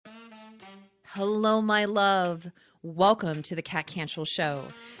Hello, my love. Welcome to the Kat Cantrell Show.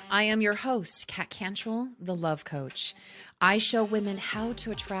 I am your host, Kat Cantrell, the love coach. I show women how to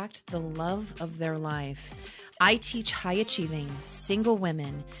attract the love of their life. I teach high achieving single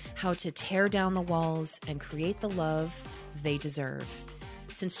women how to tear down the walls and create the love they deserve.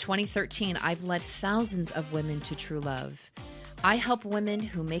 Since 2013, I've led thousands of women to true love. I help women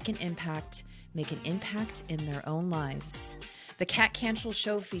who make an impact in their own lives. The Kat Cantrell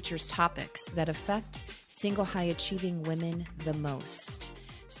Show features topics that affect single high-achieving women the most.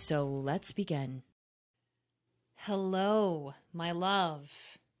 So let's begin. Hello, my love.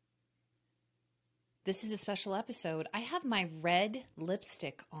 This is a special episode. I have my red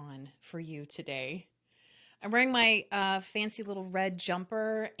lipstick on for you today. I'm wearing my fancy little red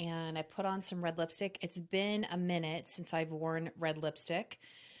jumper, and I put on some red lipstick. It's been a minute since I've worn red lipstick,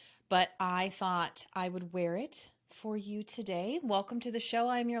 but I thought I would wear it for you today. Welcome to the show.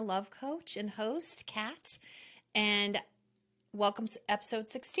 I'm your love coach and host, Kat, and welcome to episode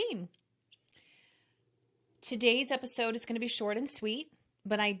 16. Today's episode is going to be short and sweet,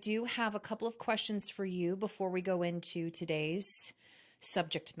 but I do have a couple of questions for you before we go into today's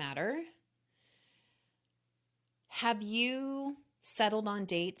subject matter. Have you settled on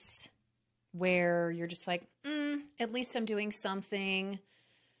dates where you're just like, at least I'm doing something?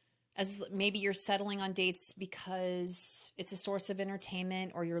 As maybe you're settling on dates because it's a source of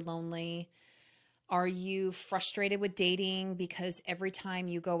entertainment or you're lonely. Are you frustrated with dating because every time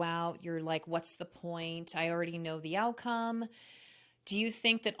you go out, you're like, what's the point? I already know the outcome. Do you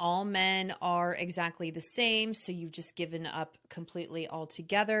think that all men are exactly the same, so you've just given up completely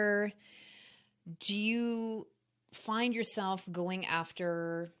altogether? Do you find yourself going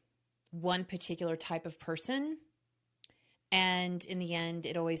after one particular type of person, and in the end,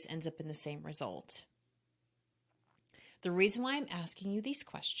 it always ends up in the same result? The reason why I'm asking you these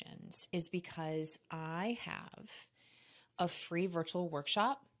questions is because I have a free virtual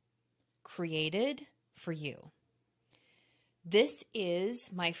workshop created for you. This is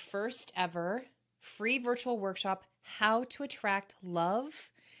my first ever free virtual workshop, How to Attract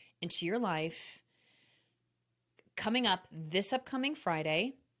Love into Your Life, coming up this upcoming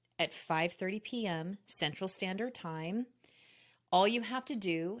Friday at 5:30 p.m. Central Standard Time. All you have to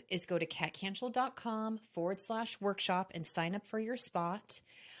do is go to katcantrell.com/workshop and sign up for your spot.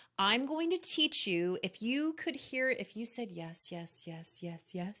 I'm going to teach you, if you said yes, yes, yes,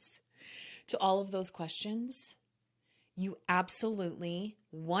 yes, yes to all of those questions, you absolutely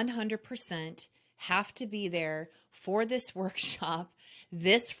 100% have to be there for this workshop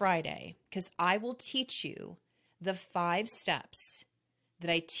this Friday, because I will teach you the 5 steps that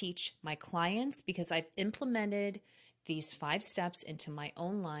I teach my clients, because I've implemented these 5 steps into my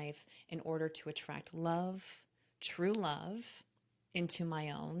own life in order to attract love, true love, into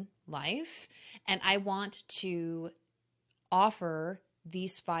my own life. And I want to offer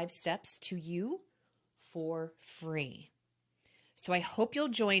these 5 steps to you for free. So I hope you'll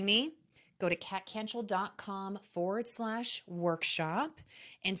join me. Go to katcantrell.com/workshop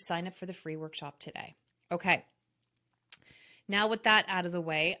and sign up for the free workshop today. Okay. Now with that out of the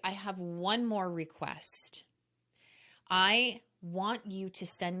way, I have one more request. I want you to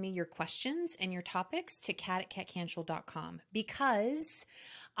send me your questions and your topics to kat@katcantrell.com, because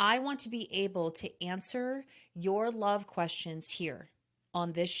I want to be able to answer your love questions here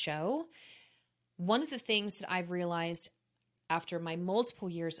on this show. One of the things that I've realized after my multiple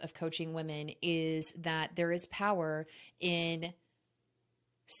years of coaching women is that there is power in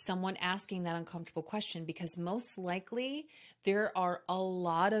someone asking that uncomfortable question, because most likely there are a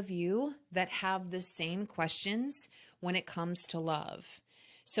lot of you that have the same questions when it comes to love.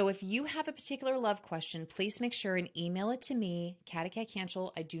 So if you have a particular love question, please make sure and email it to me,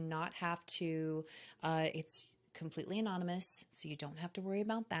 kat@katcantrell. I do not have to, it's completely anonymous, so you don't have to worry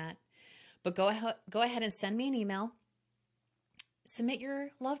about that. But go ahead and send me an email. Submit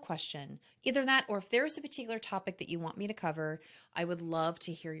your love question. Either that, or if there's a particular topic that you want me to cover, I would love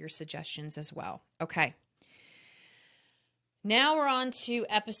to hear your suggestions as well. Okay. Now we're on to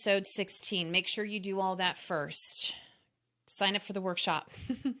episode 16. Make sure you do all that first. Sign up for the workshop.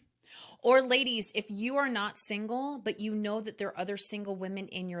 Or ladies, if you are not single, but you know that there are other single women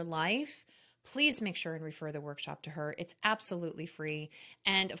in your life, please make sure and refer the workshop to her. It's absolutely free.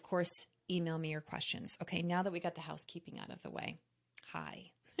 And of course, email me your questions. Okay, now that we got the housekeeping out of the way.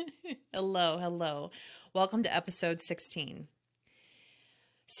 Hi. Hello. Welcome to episode 16.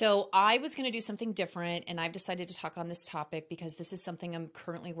 So I was going to do something different, and I've decided to talk on this topic because this is something I'm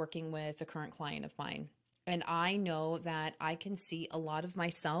currently working with a current client of mine. And I know that I can see a lot of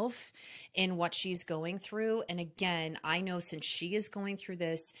myself in what she's going through. And again, I know since she is going through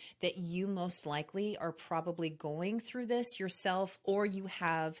this, that you most likely are probably going through this yourself, or you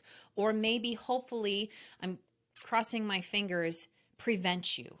have, or maybe hopefully, I'm crossing my fingers,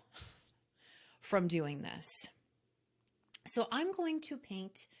 prevent you from doing this. So I'm going to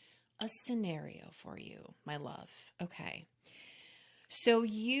paint a scenario for you, my love. Okay. So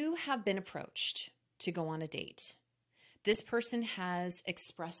you have been approached to go on a date. This person has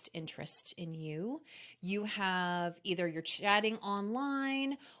expressed interest in you. You have either you're chatting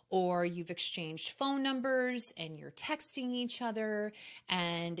online or you've exchanged phone numbers and you're texting each other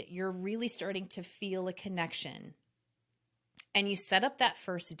and you're really starting to feel a connection. And you set up that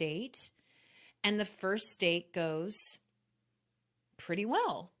first date and the first date goes pretty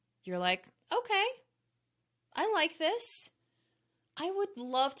well. You're like, okay, I like this. I would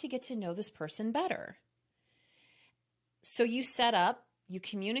love to get to know this person better. So you set up, you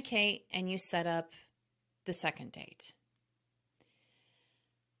communicate, and you set up the second date.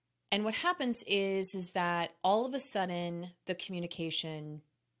 And what happens is that all of a sudden the communication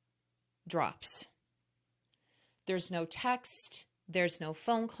drops. There's no text, there's no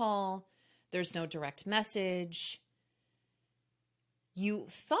phone call, there's no direct message. You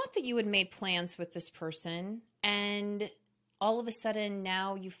thought that you had made plans with this person, and all of a sudden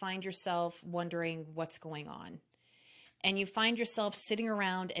now you find yourself wondering what's going on. And you find yourself sitting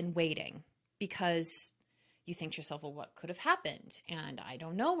around and waiting because you think to yourself, well, what could have happened? And I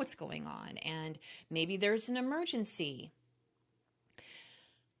don't know what's going on. And maybe there's an emergency.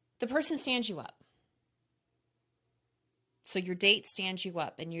 The person stands you up. So your date stands you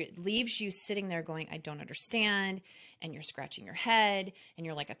up and it leaves you sitting there going, I don't understand. And you're scratching your head and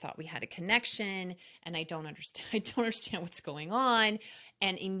you're like, I thought we had a connection and I don't understand. I don't understand what's going on.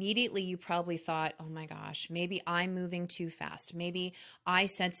 And immediately you probably thought, oh my gosh, maybe I'm moving too fast. Maybe I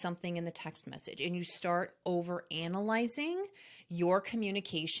said something in the text message, and you start over analyzing your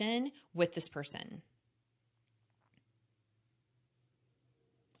communication with this person.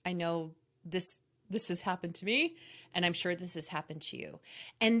 I know this has happened to me, and I'm sure this has happened to you.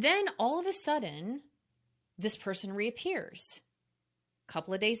 And then all of a sudden, this person reappears a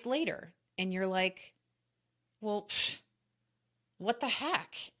couple of days later, and you're like, well, what the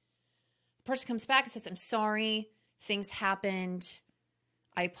heck? The person comes back and says, I'm sorry, things happened.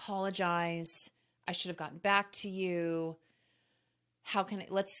 I apologize. I should have gotten back to you. How can I,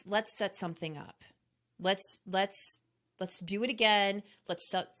 let's set something up. Let's do it again. Let's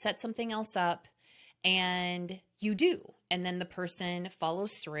set something else up. And you do. And then the person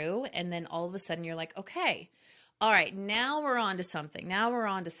follows through. And then all of a sudden you're like, okay, all right, now we're on to something. Now we're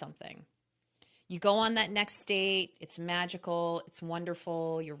on to something. You go on that next date. It's magical. It's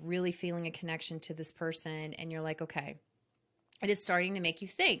wonderful. You're really feeling a connection to this person. And you're like, okay, it is starting to make you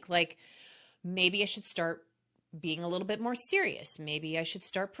think like, maybe I should start being a little bit more serious. Maybe I should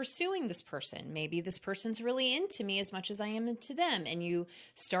start pursuing this person. Maybe this person's really into me as much as I am into them. And you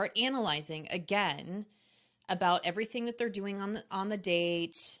start analyzing again about everything that they're doing on the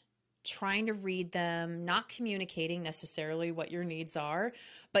date, trying to read them, not communicating necessarily what your needs are,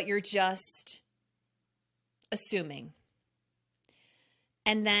 but you're just assuming.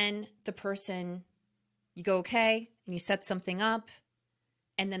 And then the person, you go, okay, and you set something up,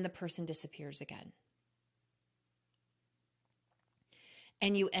 and then the person disappears again.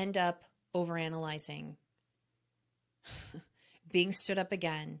 And you end up overanalyzing, being stood up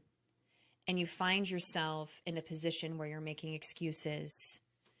again, and you find yourself in a position where you're making excuses.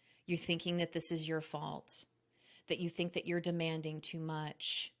 You're thinking that this is your fault, that you think that you're demanding too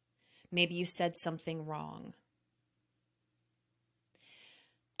much. Maybe you said something wrong.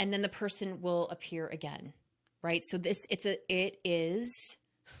 And then the person will appear again, right? So it is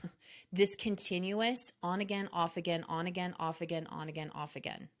this continuous on again, off again, on again, off again, on again, off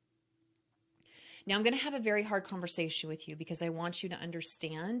again. Now I'm going to have a very hard conversation with you because I want you to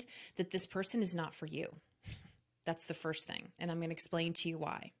understand that this person is not for you. That's the first thing. And I'm going to explain to you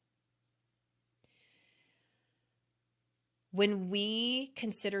why. When we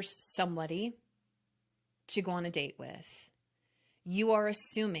consider somebody to go on a date with, you are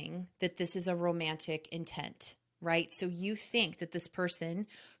assuming that this is a romantic intent, right? So you think that this person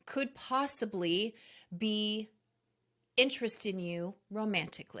could possibly be interested in you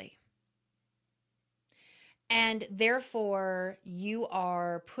romantically. And therefore, you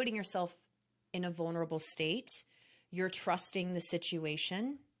are putting yourself in a vulnerable state. You're trusting the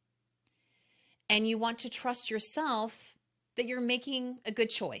situation. And you want to trust yourself that you're making a good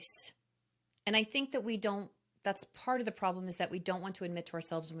choice. And I think that that's part of the problem, is that we don't want to admit to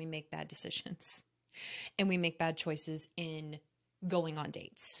ourselves when we make bad decisions. and we make bad choices in going on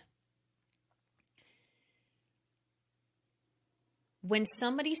dates. When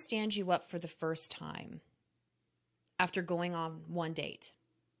somebody stands you up for the first time after going on one date,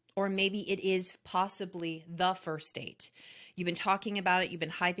 or maybe it is possibly the first date, you've been talking about it, you've been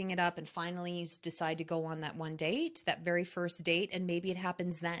hyping it up, and finally you decide to go on that one date, that very first date, and maybe it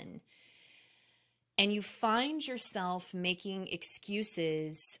happens then. And you find yourself making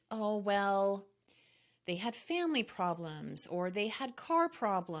excuses. Oh, well, they had family problems, or they had car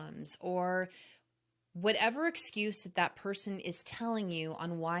problems, or whatever excuse that that person is telling you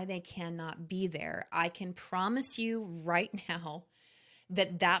on why they cannot be there. I can promise you right now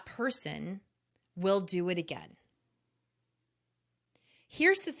that that person will do it again.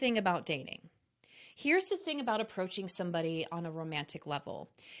 Here's the thing about dating. Here's the thing about approaching somebody on a romantic level.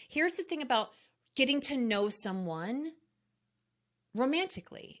 Here's the thing about getting to know someone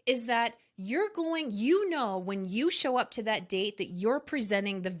romantically, is that you know when you show up to that date that you're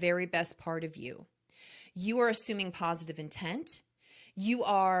presenting the very best part of you. You are assuming positive intent. You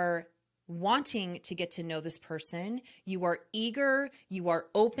are wanting to get to know this person. You are eager, you are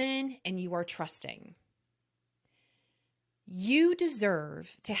open, and you are trusting. You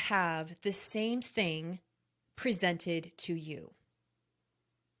deserve to have the same thing presented to you.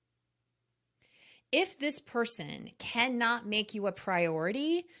 If this person cannot make you a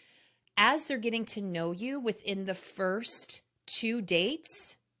priority as they're getting to know you within the first 2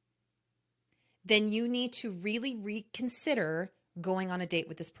 dates, then you need to really reconsider going on a date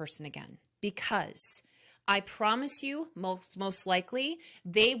with this person again, because I promise you, most likely,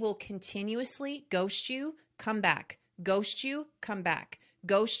 they will continuously ghost you, come back, ghost you, come back,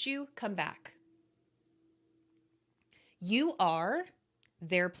 ghost you, come back. You are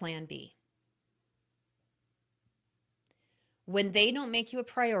their plan B. When they don't make you a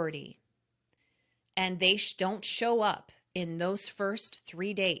priority and they don't show up in those first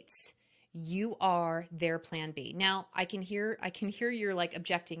 3 dates, you are their plan B. Now, I can hear you're like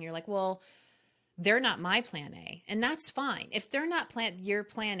objecting. You're like, well, they're not my plan A. And that's fine. If they're not your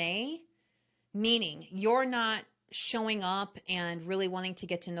plan A, meaning you're not showing up and really wanting to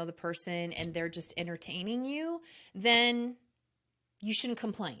get to know the person and they're just entertaining you, then you shouldn't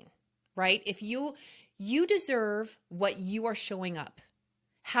complain, right? If you deserve what you are showing up.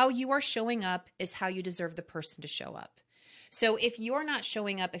 How you are showing up is how you deserve the person to show up. So if you're not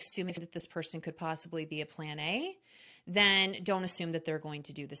showing up assuming that this person could possibly be a plan A, then don't assume that they're going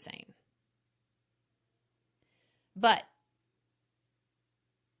to do the same. But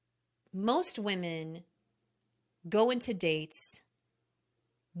most women go into dates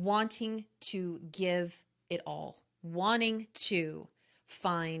wanting to give it all, wanting to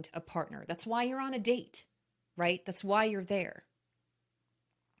find a partner. That's why you're on a date, right? That's why you're there.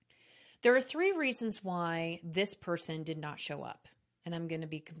 There are 3 reasons why this person did not show up, and I'm going to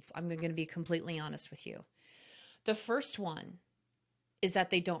be completely honest with you. The first one is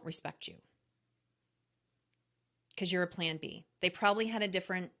that they don't respect you because you're a plan B. They probably had a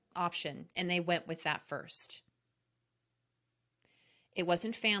different option and they went with that first. It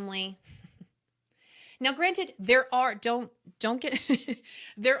wasn't family. Now, granted, there are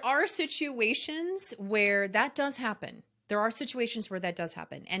there are situations where that does happen. There are situations where that does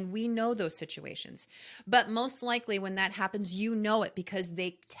happen, and we know those situations. But most likely when that happens, you know it because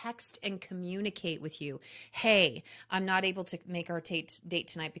they text and communicate with you. Hey, I'm not able to make our date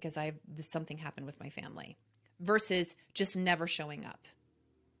tonight because something happened with my family. Versus just never showing up.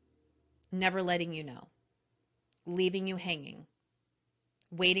 Never letting you know. Leaving you hanging.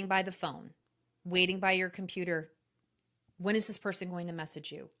 Waiting by the phone. Waiting by your computer. When is this person going to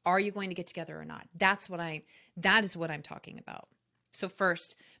message you? Are you going to get together or not? That is what I'm talking about. So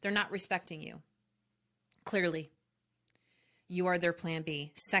first, they're not respecting you. Clearly, you are their plan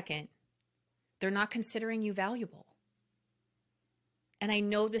B. Second, they're not considering you valuable. And I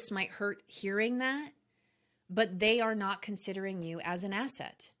know this might hurt hearing that, but they are not considering you as an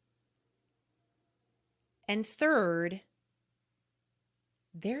asset. And third,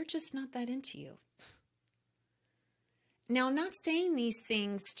 they're just not that into you. Now, I'm not saying these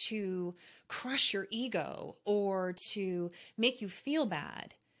things to crush your ego or to make you feel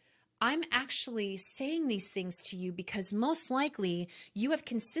bad. I'm actually saying these things to you because most likely you have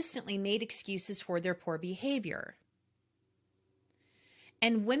consistently made excuses for their poor behavior.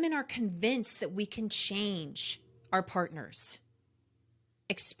 And women are convinced that we can change our partners,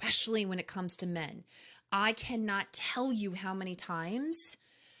 especially when it comes to men. I cannot tell you how many times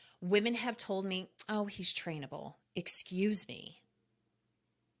women have told me, oh, he's trainable. Excuse me.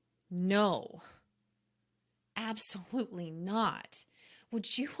 No, absolutely not.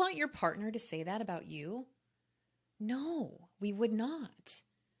 Would you want your partner to say that about you? No, we would not.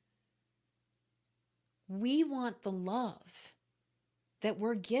 We want the love that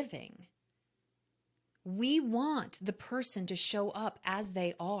we're giving. We want the person to show up as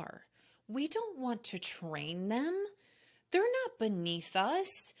they are. We don't want to train them. They're not beneath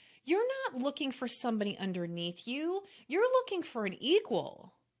us. You're not looking for somebody underneath you. You're looking for an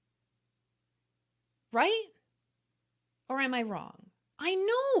equal. Right? Or am I wrong? I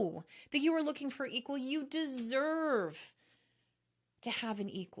know that you are looking for equal. You deserve to have an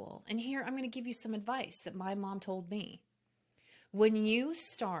equal. And here I'm going to give you some advice that my mom told me. When you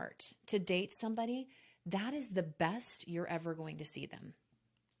start to date somebody, that is the best you're ever going to see them,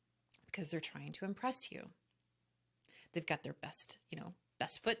 because they're trying to impress you. They've got their best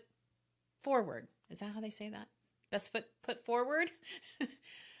foot forward. Is that how they say that? Best foot put forward?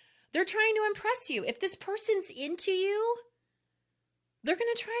 They're trying to impress you. If this person's into you, they're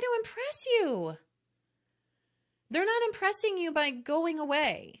going to try to impress you. They're not impressing you by going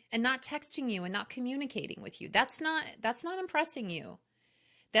away and not texting you and not communicating with you. That's not impressing you.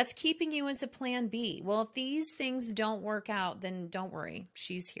 That's keeping you as a plan B. Well, if these things don't work out, then don't worry.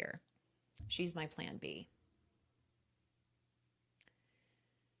 She's here. She's my plan B.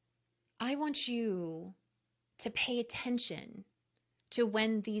 I want you to pay attention to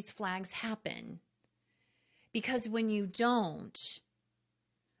when these flags happen, because when you don't,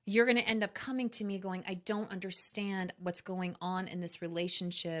 you're going to end up coming to me going, I don't understand what's going on in this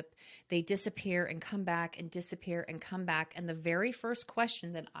relationship. They disappear and come back and disappear and come back. And the very first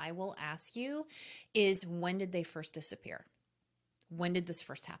question that I will ask you is, when did they first disappear? When did this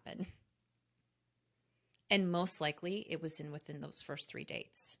first happen? And most likely it was within those first 3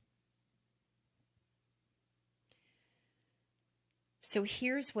 dates. So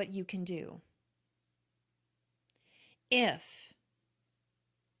here's what you can do. If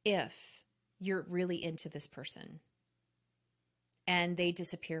you're really into this person and they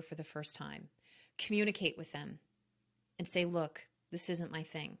disappear for the first time, communicate with them and say, look, this isn't my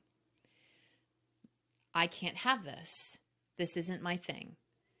thing. I can't have this. This isn't my thing.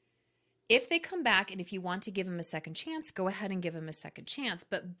 If they come back and if you want to give them a second chance, go ahead and give them a second chance,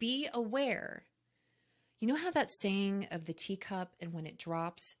 but be aware. You know how that saying of the teacup, and when it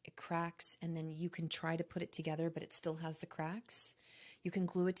drops, it cracks, and then you can try to put it together, but it still has the cracks? You can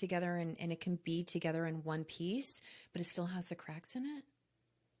glue it together and it can be together in one piece, but it still has the cracks in it.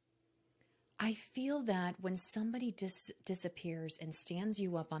 I feel that when somebody disappears and stands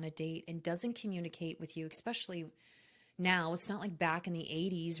you up on a date and doesn't communicate with you, especially now, it's not like back in the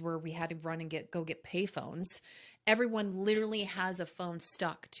 80s where we had to run and go get payphones. Everyone literally has a phone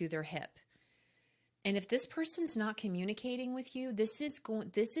stuck to their hip. And if this person's not communicating with you, this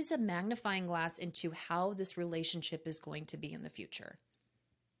is a magnifying glass into how this relationship is going to be in the future.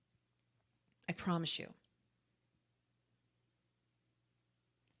 I promise you.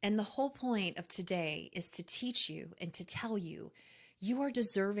 And the whole point of today is to teach you and to tell you, you are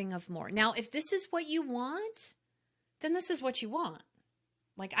deserving of more. Now, if this is what you want, then this is what you want.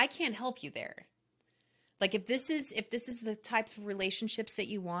 Like, I can't help you there. Like, if this is the types of relationships that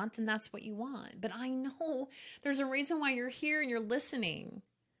you want, then that's what you want. But I know there's a reason why you're here and you're listening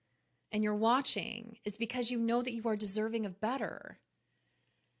and you're watching, is because you know that you are deserving of better.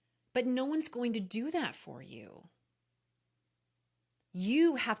 But no one's going to do that for you.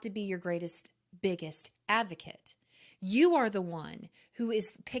 You have to be your greatest, biggest advocate. You are the one who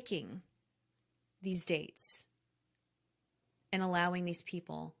is picking these dates and allowing these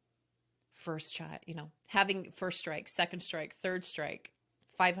people having first strike, second strike, third strike,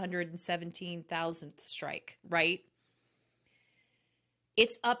 517,000th strike, right?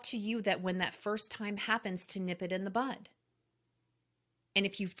 It's up to you that when that first time happens to nip it in the bud. And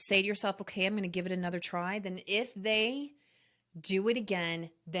if you say to yourself, okay, I'm going to give it another try, then if they do it again,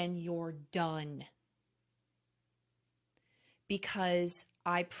 then you're done. Because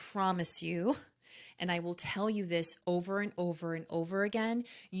I promise you, and I will tell you this over and over and over again,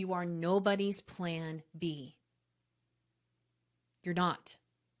 you are nobody's plan B. You're not.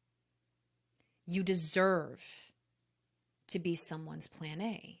 You deserve to be someone's plan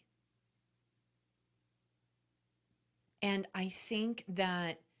A. And I think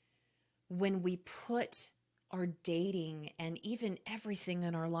that when we put our dating and even everything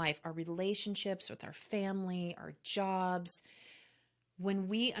in our life, our relationships with our family, our jobs, when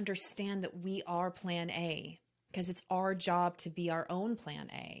we understand that we are plan A, because it's our job to be our own plan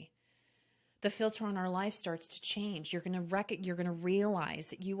A, the filter on our life starts to change. You're going to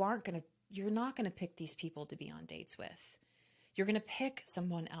realize that you're not going to pick these people to be on dates with. You're going to pick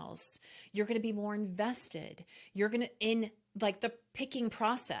someone else. You're going to be more invested. You're going to, in like the picking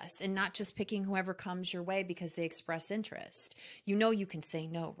process, and not just picking whoever comes your way because they express interest. You know, you can say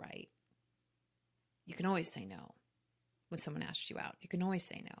no, right? You can always say no when someone asks you out. You can always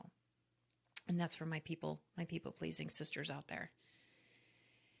say no. And that's for my people pleasing sisters out there.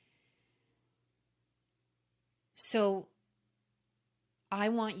 So I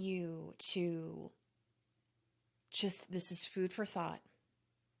want you to this is food for thought,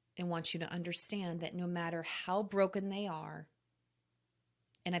 and want you to understand that no matter how broken they are,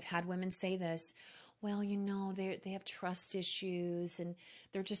 and I've had women say this, well, you know, they have trust issues and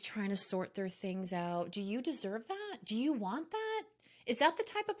they're just trying to sort their things out. Do you deserve that? Do you want that? Is that the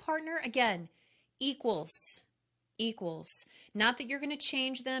type of partner? Again, equals. Not that you're going to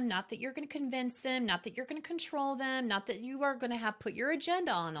change them, not that you're going to convince them, not that you're going to control them, not that you are going to have put your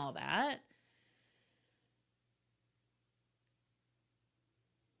agenda on all that.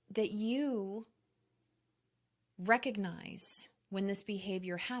 That you recognize when this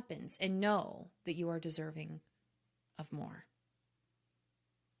behavior happens and know that you are deserving of more.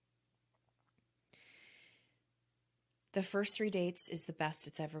 The first 3 dates is the best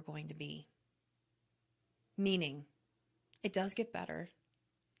it's ever going to be. Meaning, it does get better.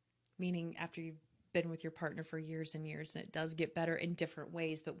 Meaning, after you've been with your partner for years and years, and it does get better in different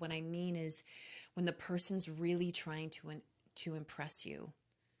ways. But what I mean is when the person's really trying to impress you,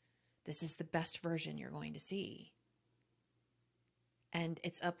 this is the best version you're going to see. And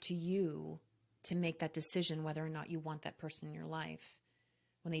it's up to you to make that decision whether or not you want that person in your life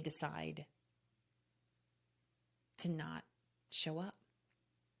when they decide to not show up,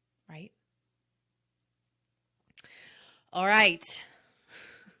 right? All right.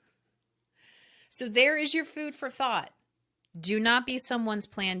 So there is your food for thought. Do not be someone's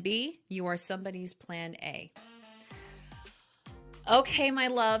plan B. You are somebody's plan A. Okay, my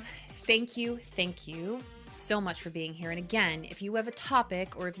love. Thank you so much for being here. And again, if you have a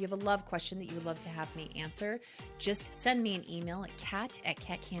topic or if you have a love question that you would love to have me answer, just send me an email at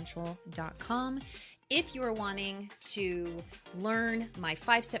kat@katcantrell.com. If you are wanting to learn my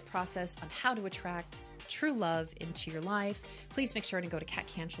 5-step process on how to attract true love into your life, please make sure to go to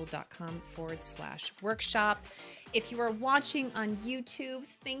katcantrell.com/workshop. If you are watching on YouTube,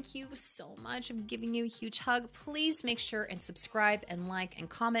 thank you so much. I'm giving you a huge hug. Please make sure and subscribe and like and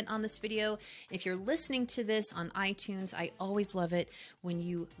comment on this video. If you're listening to this on iTunes, I always love it when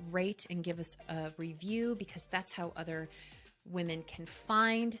you rate and give us a review, because that's how other women can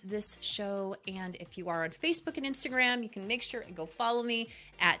find this show. And if you are on Facebook and Instagram, you can make sure and go follow me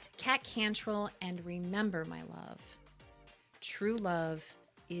at Kat Cantrell. And remember, my love, true love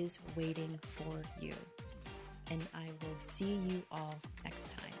is waiting for you. And I will see you all next time.